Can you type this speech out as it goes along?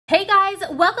Hey guys,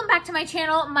 welcome back to my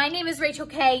channel. My name is Rachel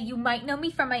K. You might know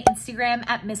me from my Instagram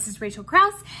at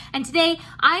MRSRACHELKRAUS. And today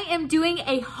I am doing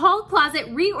a hall closet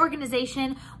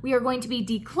reorganization. We are going to be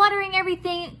decluttering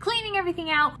everything, cleaning everything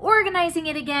out, organizing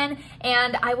it again.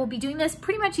 And I will be doing this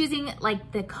pretty much using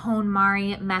like the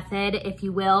KonMari method, if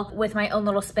you will, with my own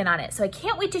little spin on it. So I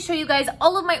can't wait to show you guys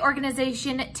all of my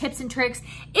organization tips and tricks.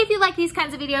 If you like these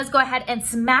kinds of videos, go ahead and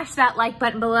smash that like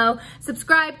button below.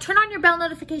 Subscribe, turn on your bell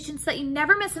notifications so that you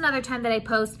never miss another time that I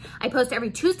post. I post every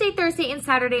Tuesday, Thursday, and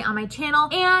Saturday on my channel.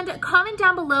 And comment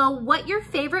down below what your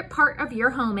favorite part of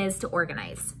your home is to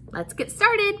organize. Let's get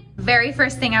started. Very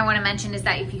first thing I want to mention is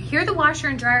that if you hear the washer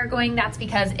and dryer going, that's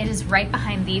because it is right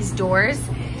behind these doors.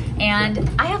 And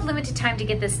I have limited time to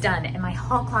get this done, and my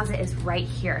hall closet is right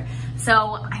here.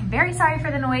 So I'm very sorry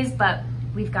for the noise, but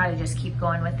we've got to just keep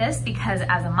going with this because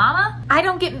as a mama, I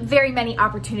don't get very many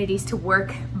opportunities to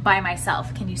work by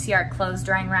myself. Can you see our clothes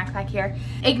drying rack back here?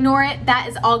 Ignore it. That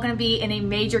is all going to be in a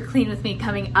major clean with me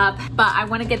coming up, but I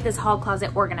want to get this hall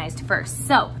closet organized first.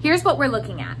 So here's what we're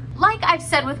looking at. Like I've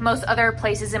said with most other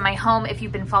places in my home, if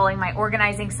you've been following my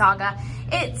organizing saga,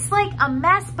 it's like a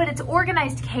mess, but it's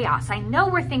organized chaos. I know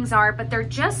where things are, but they're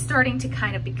just starting to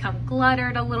kind of become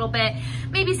cluttered a little bit.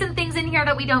 Maybe some things in here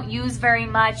that we don't use very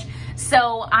much.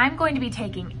 So I'm going to be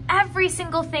taking every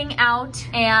single thing out,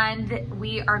 and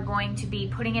we are going to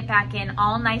be putting it back in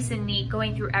all nice and neat,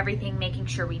 going through everything, making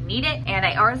sure we need it. And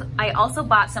I also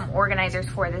bought some organizers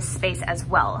for this space as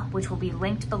well, which will be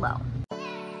linked below.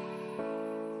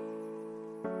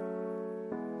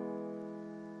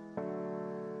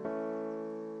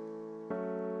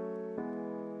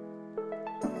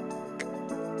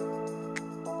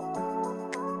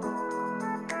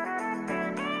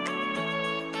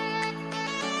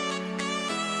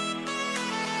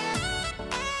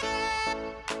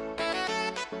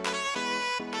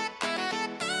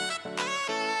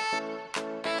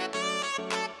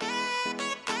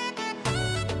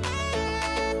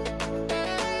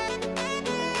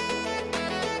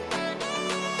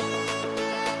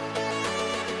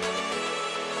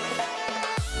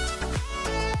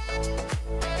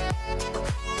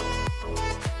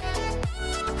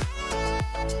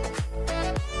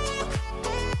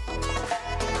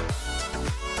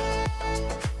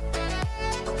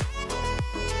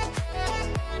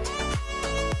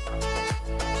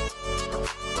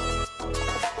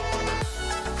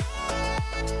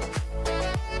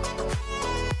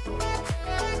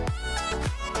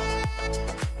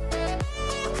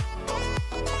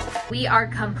 We are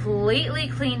completely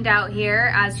cleaned out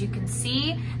here, as you can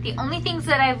see. The only things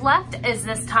that I've left is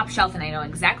this top shelf, and I know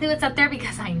exactly what's up there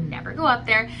because I never go up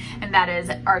there, and that is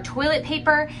our toilet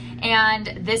paper.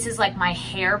 And this is like my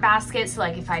hair basket, so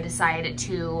like if I decide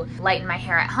to lighten my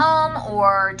hair at home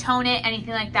or tone it,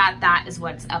 anything like that, that is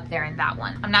what's up there in that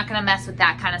one. I'm not gonna mess with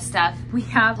that kind of stuff. We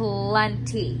have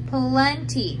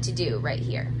plenty to do right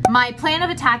here. My plan of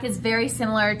attack is very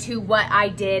similar to what I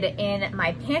did in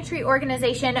my pantry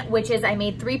organization, which is I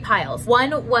made 3 piles.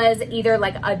 One was either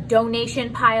like a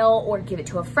donation pile or give it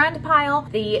to a friend pile.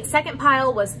 The second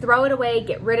pile was throw it away,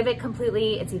 get rid of it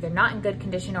completely. It's either not in good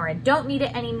condition or I don't need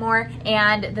it anymore.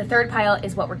 And the third pile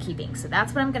is what we're keeping. So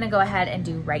that's what I'm gonna go ahead and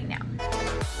do right now.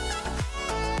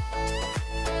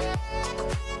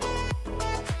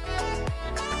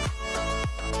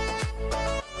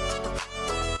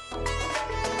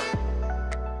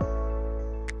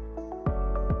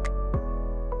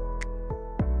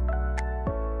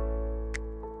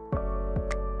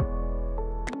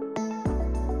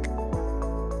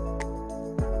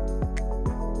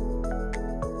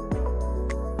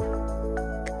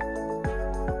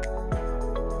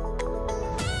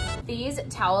 These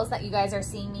towels that you guys are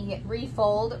seeing me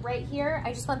refold right here,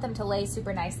 I just want them to lay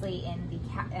super nicely in the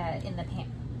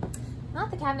not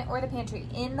the cabinet or the pantry,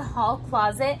 in the hall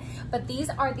closet. But these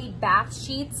are the bath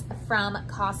sheets from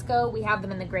Costco. We have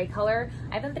them in the gray color.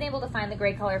 I haven't been able to find the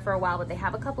gray color for a while, but they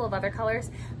have a couple of other colors.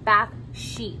 Bath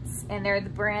sheets, and they're the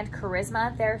brand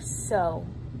Charisma. They're so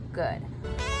good.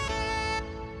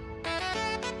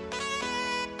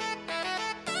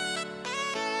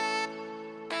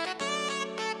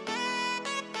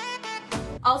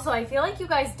 Also, I feel like you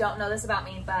guys don't know this about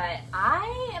me, but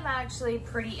I am actually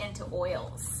pretty into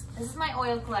oils. This is my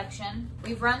oil collection.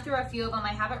 We've run through a few of them.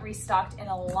 I haven't restocked in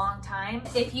a long time.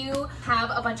 If you have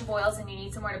a bunch of oils and you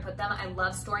need somewhere to put them, I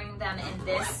love storing them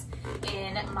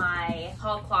in my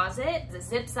hall closet. It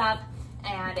zips up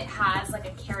and it has like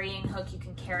a carrying hook. You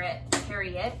can carry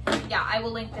it. Yeah, I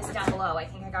will link this down below. I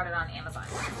think I got it on Amazon.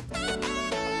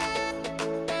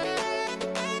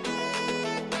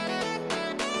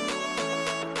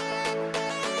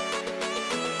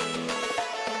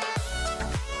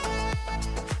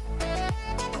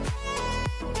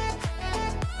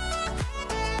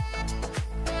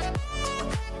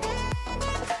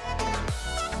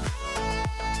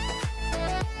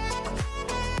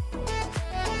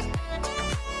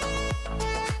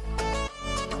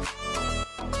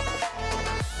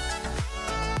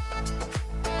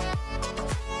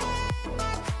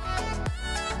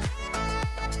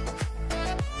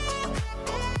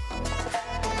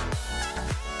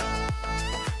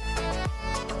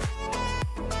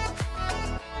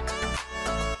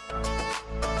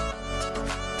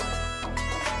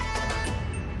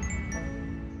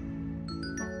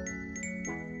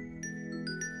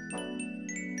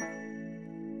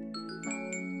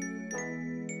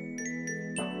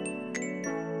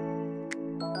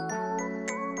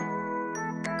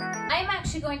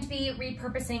 actually going to be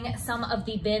repurposing some of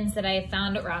the bins that I have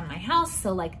found around my house.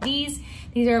 So like these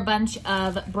are a bunch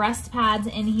of breast pads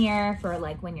in here for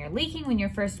like when you're leaking, when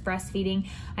you're first breastfeeding.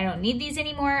 I don't need these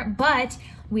anymore, but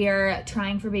we are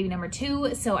trying for baby number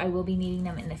 2, so I will be needing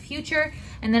them in the future.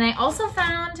 And then I also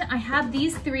found I have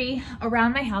these 3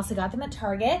 around my house. I got them at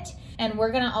Target, and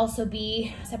we're gonna also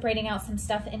be separating out some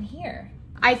stuff in here.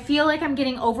 I feel like I'm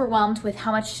getting overwhelmed with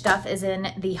how much stuff is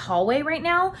in the hallway right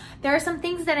now. There are some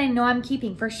things that I know I'm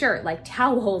keeping for sure, like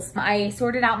towels. I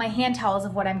sorted out my hand towels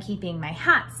of what I'm keeping, my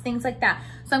hats, things like that.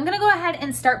 So I'm gonna go ahead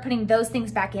and start putting those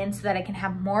things back in so that I can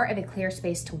have more of a clear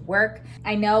space to work.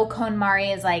 I know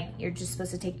KonMari is like, you're just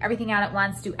supposed to take everything out at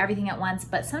once, do everything at once,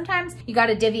 but sometimes you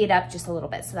gotta divvy it up just a little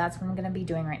bit. So that's what I'm gonna be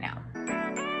doing right now.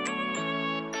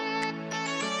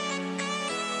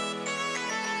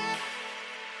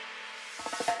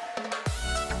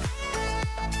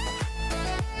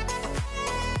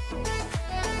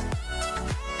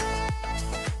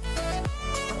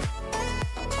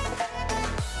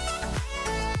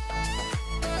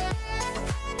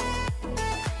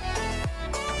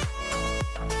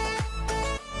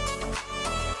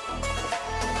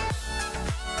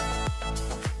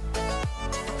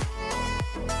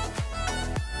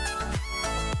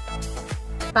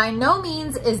 By no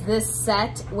means is this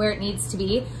set where it needs to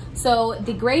be. So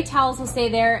the gray towels will stay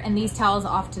there, and these towels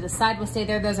off to the side will stay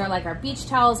there. Those are like our beach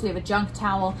towels. We have a junk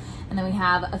towel, and then we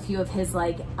have a few of his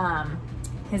like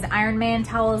his Iron Man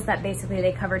towels that basically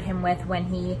they covered him with when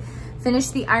he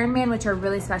finished the Iron Man, which are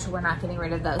really special. We're not getting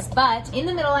rid of those. But in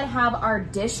the middle I have our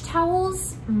dish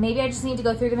towels. Maybe I just need to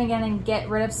go through them again and get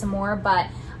rid of some more, but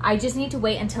I just need to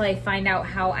wait until I find out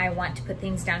how I want to put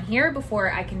things down here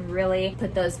before I can really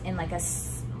put those in like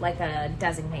a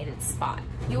designated spot.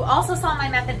 You also saw my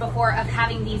method before of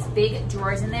having these big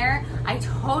drawers in there. I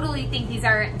totally think these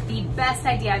are the best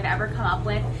idea I've ever come up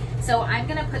with. So I'm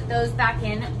gonna put those back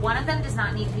in. One of them does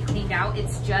not need to be cleaned out.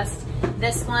 It's just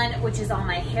this one, which is all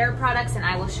my hair products, and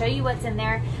I will show you what's in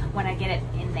there when I get it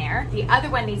in there. The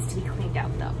other one needs to be cleaned out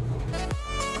though.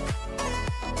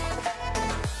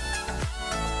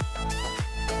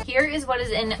 Here is what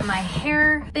is in my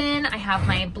hair bin. I have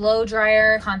my blow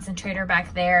dryer concentrator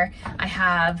back there. I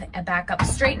have a backup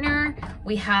straightener.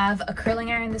 We have a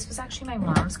curling iron. This was actually my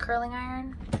mom's curling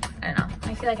iron. I don't know,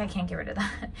 I feel like I can't get rid of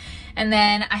that. And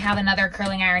then I have another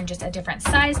curling iron, just a different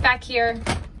size back here.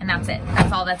 And that's it,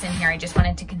 that's all that's in here. I just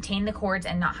wanted to contain the cords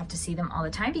and not have to see them all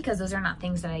the time because those are not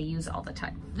things that I use all the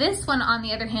time. This one, on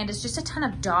the other hand, is just a ton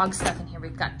of dog stuff in here.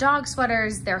 We've got dog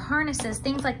sweaters, their harnesses,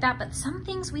 things like that, but some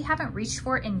things we haven't reached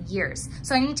for in years.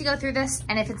 So I need to go through this,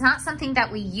 and if it's not something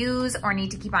that we use or need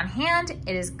to keep on hand,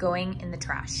 it is going in the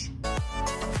trash.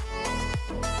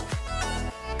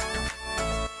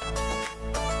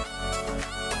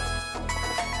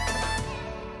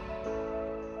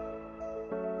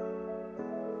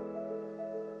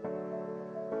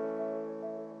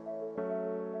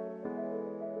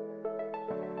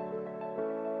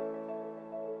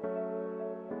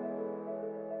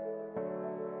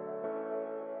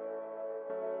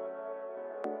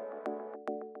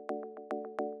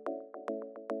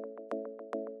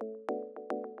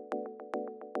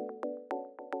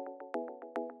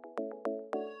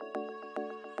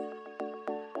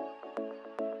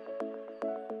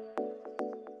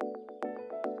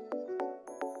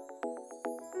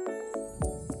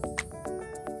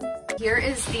 Here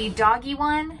is the doggy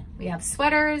one. We have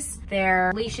sweaters,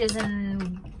 their leashes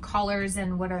and collars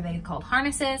and what are they called?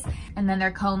 Harnesses. And then their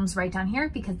combs right down here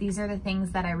because these are the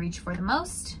things that I reach for the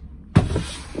most.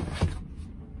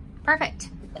 Perfect.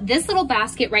 This little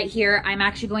basket right here, I'm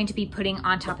actually going to be putting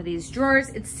on top of these drawers.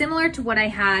 It's similar to what I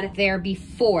had there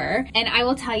before. And I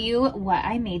will tell you what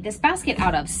I made this basket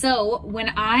out of. So when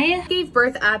I gave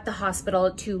birth at the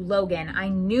hospital to Logan, I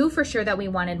knew for sure that we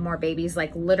wanted more babies,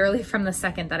 like literally from the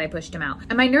second that I pushed him out.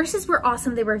 And my nurses were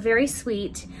awesome. They were very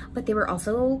sweet, but they were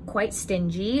also quite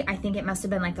stingy. I think it must have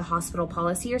been like the hospital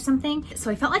policy or something. So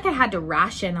I felt like I had to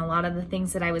ration a lot of the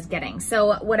things that I was getting.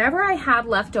 So whatever I had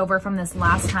left over from this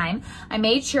last time, I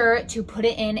made sure to put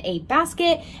it in a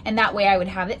basket, and that way I would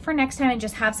have it for next time and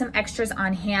just have some extras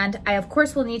on hand. I of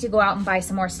course will need to go out and buy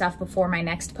some more stuff before my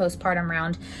next postpartum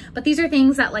round, but these are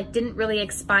things that like didn't really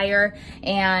expire,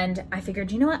 and I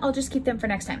figured, you know what, I'll just keep them for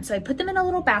next time. So I put them in a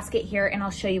little basket here, and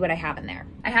I'll show you what I have in there.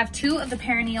 I have 2 of the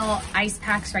perineal ice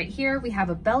packs right here. We have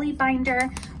a belly binder.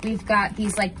 We've got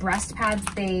these like breast pads.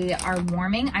 They are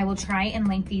warming. I will try and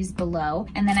link these below.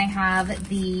 And then I have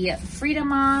the Freedom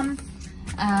Mom.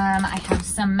 I have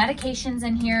some medications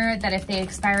in here that if they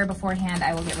expire beforehand,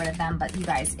 I will get rid of them. But you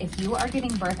guys, if you are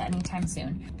giving birth anytime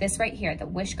soon, this right here, the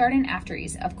Wish Garden After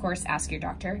Ease, of course, ask your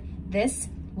doctor. This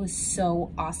was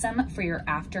so awesome for your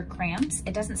after cramps.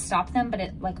 It doesn't stop them, but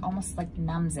it like almost like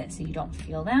numbs it so you don't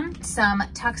feel them. Some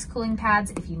Tux cooling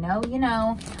pads, if you know, you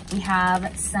know. We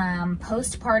have some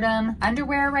postpartum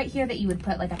underwear right here that you would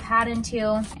put like a pad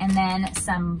into, and then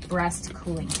some breast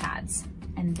cooling pads.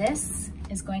 And this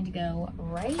is going to go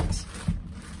right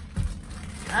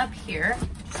up here.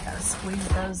 Just gotta squeeze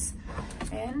those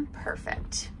in.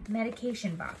 Perfect.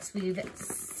 Medication box. We've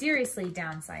seriously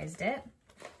downsized it.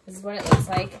 This is what it looks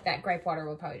like. That gripe water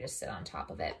will probably just sit on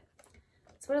top of it.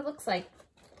 That's what it looks like.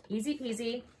 Easy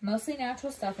peasy, mostly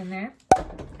natural stuff in there.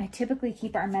 I typically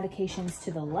keep our medications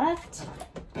to the left.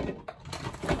 There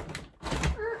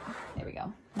we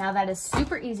go. Now that is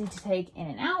super easy to take in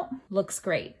and out. Looks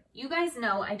great. You guys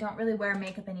know I don't really wear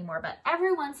makeup anymore, but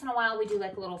every once in a while we do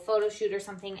like a little photo shoot or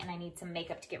something and I need some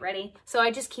makeup to get ready. So I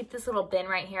just keep this little bin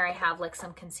right here. I have like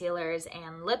some concealers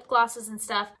and lip glosses and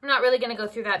stuff. I'm not really gonna go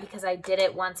through that because I did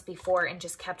it once before and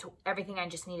just kept everything I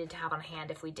just needed to have on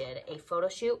hand if we did a photo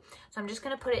shoot. So I'm just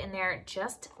gonna put it in there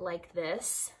just like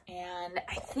this. And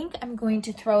I think I'm going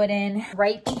to throw it in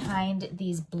right behind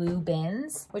these blue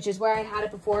bins, which is where I had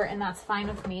it before, and that's fine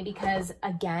with me because,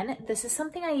 again, this is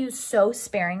something I use so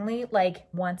sparingly, like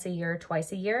once a year,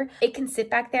 twice a year. It can sit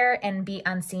back there and be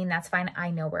unseen. That's fine. I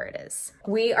know where it is.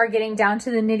 We are getting down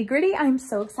to the nitty-gritty. I'm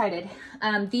so excited.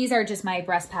 These are just my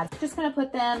breast pads. Just gonna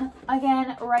put them,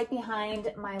 again, right behind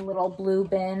my little blue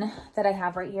bin that I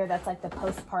have right here. That's like the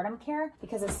postpartum care,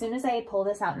 because as soon as I pull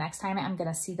this out next time, I'm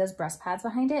gonna see those breast pads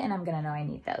behind it and I'm gonna know I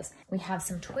need those. We have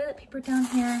some toilet paper down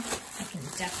here. I can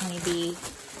definitely be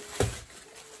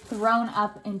thrown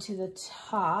up into the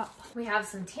top. We have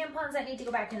some tampons that need to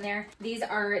go back in there. These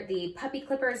are the puppy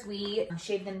clippers. We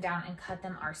shaved them down and cut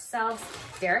them ourselves.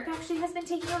 Derek actually has been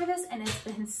taking over this and it's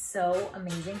been so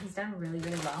amazing. He's done really,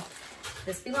 really well.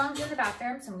 This belongs in the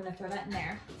bathroom, so I'm gonna throw that in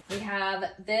there. We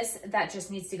have this that just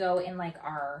needs to go in like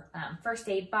our first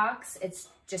aid box. It's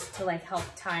just to like help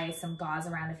tie some gauze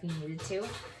around if you needed to.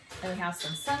 Then we have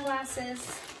some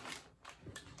sunglasses.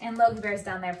 And Logan Bear's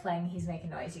down there playing. He's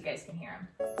making noise. You guys can hear him.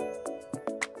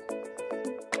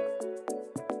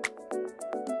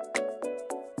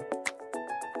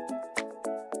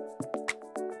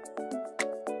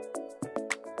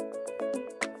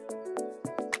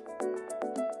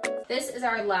 This is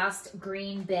our last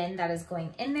green bin that is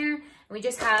going in there. We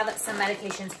just have some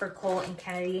medications for Cole and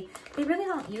Kennedy. We really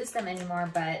don't use them anymore,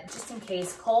 but just in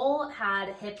case. Cole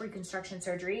had hip reconstruction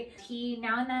surgery. He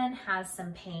now and then has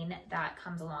some pain that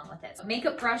comes along with it. So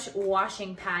makeup brush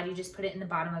washing pad, you just put it in the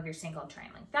bottom of your sink. I'll try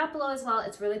and link that below as well.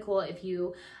 It's really cool if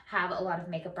you have a lot of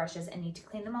makeup brushes and need to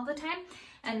clean them all the time.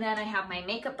 And then I have my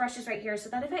makeup brushes right here so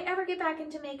that if I ever get back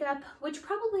into makeup, which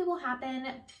probably will happen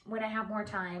when I have more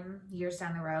time years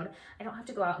down the road, I don't have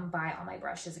to go out and buy all my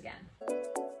brushes again.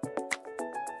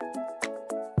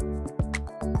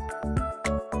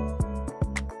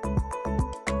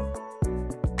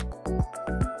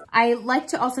 I like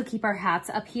to also keep our hats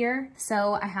up here.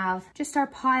 So I have just our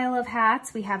pile of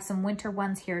hats. We have some winter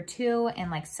ones here too, and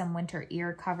like some winter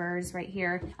ear covers right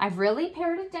here. I've really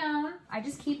pared it down. I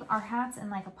just keep our hats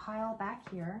in like a pile back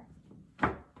here.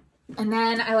 And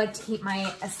then I like to keep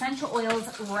my essential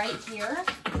oils right here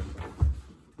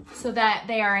so that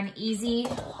they are an easy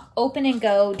open and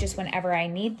go just whenever I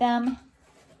need them.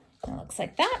 It looks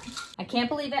like that. I can't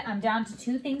believe it. I'm down to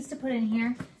 2 things to put in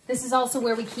here. This is also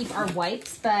where we keep our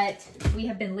wipes, but we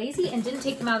have been lazy and didn't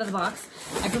take them out of the box.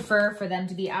 I prefer for them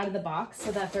to be out of the box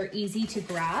so that they're easy to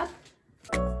grab.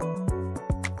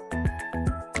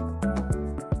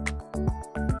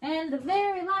 And the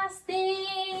very last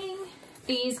thing,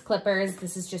 these clippers.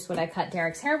 This is just what I cut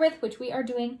Derek's hair with, which we are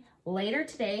doing later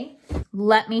today.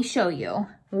 Let me show you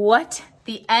what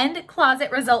the end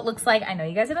closet result looks like. I know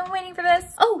you guys have been waiting for this.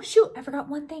 Oh shoot, I forgot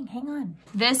one thing, hang on.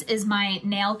 This is my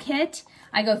nail kit.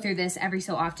 I go through this every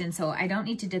so often, so I don't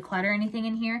need to declutter anything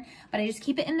in here, but I just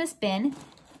keep it in this bin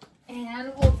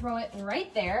and we'll throw it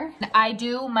right there. I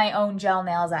do my own gel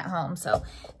nails at home, so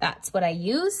that's what I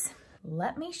use.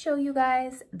 Let me show you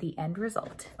guys the end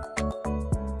result.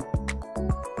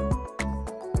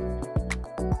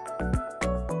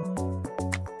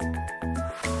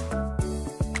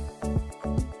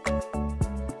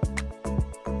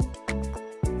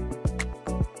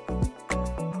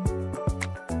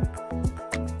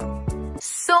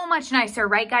 So much nicer,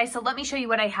 right guys? So let me show you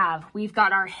what I have. We've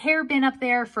got our hair bin up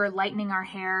there for lightening our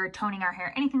hair, toning our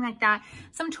hair, anything like that.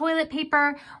 Some toilet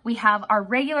paper. We have our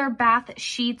regular bath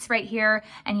sheets right here,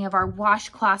 and you have our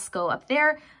washcloths go up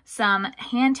there. some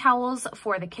hand towels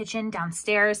for the kitchen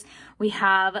downstairs. We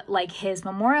have like his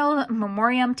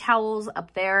memoriam towels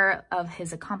up there of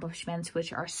his accomplishments,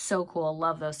 which are so cool.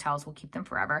 Love those towels. We'll keep them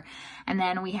forever. And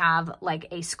then we have like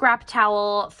a scrap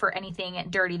towel for anything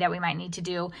dirty that we might need to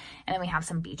do. And then we have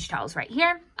some beach towels right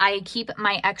here. I keep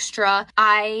my extra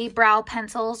eyebrow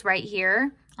pencils right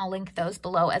here. I'll link those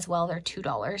below as well. They're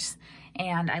 $2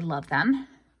 and I love them.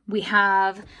 We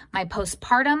have my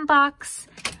postpartum box.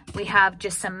 We have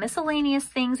just some miscellaneous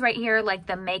things right here, like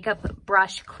the makeup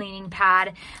brush cleaning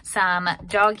pad, some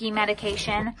doggy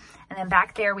medication. And then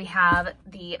back there we have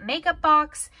the makeup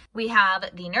box. We have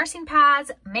the nursing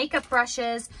pads, makeup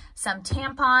brushes, some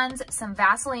tampons, some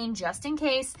Vaseline just in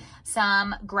case,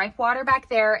 some gripe water back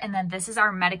there. And then this is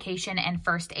our medication and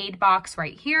first aid box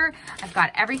right here. I've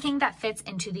got everything that fits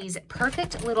into these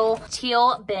perfect little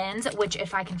teal bins, which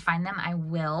if I can find them, I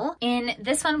will. In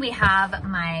this one, we have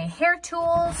my hair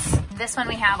tools. This one,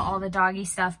 we have all the doggy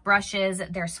stuff, brushes,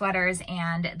 their sweaters,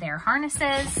 and their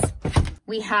harnesses.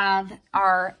 We have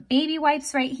our baby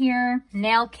wipes right here,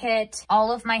 nail kit,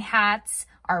 all of my hats,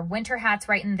 our winter hats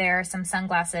right in there, some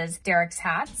sunglasses, Derek's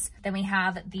hats. Then we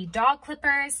have the dog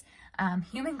clippers,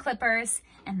 human clippers,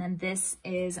 and then this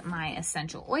is my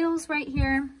essential oils right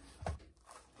here.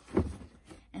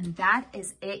 And that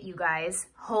is it, you guys.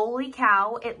 Holy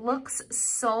cow, it looks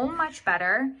so much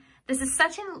better. This is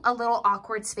such a little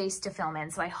awkward space to film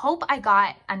in, so I hope I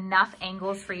got enough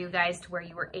angles for you guys to where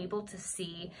you were able to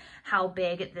see how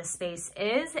big this space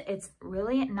is. It's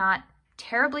really not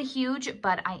terribly huge,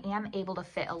 but I am able to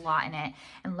fit a lot in it.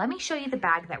 And let me show you the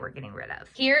bag that we're getting rid of.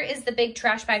 Here is the big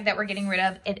trash bag that we're getting rid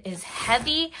of. It is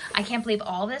heavy. I can't believe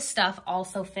all this stuff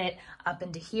also fit up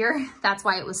into here. That's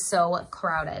why it was so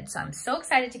crowded. So I'm so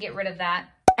excited to get rid of that.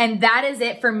 And that is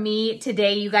it for me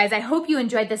today, you guys. I hope you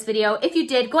enjoyed this video. If you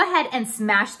did, go ahead and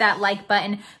smash that like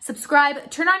button,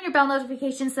 subscribe, turn on your bell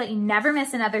notifications so that you never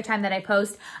miss another time that I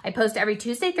post. I post every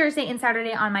Tuesday, Thursday, and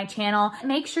Saturday on my channel.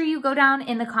 Make sure you go down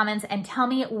in the comments and tell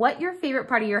me what your favorite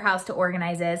part of your house to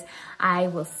organize is. I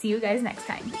will see you guys next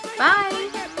time.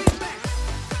 Bye.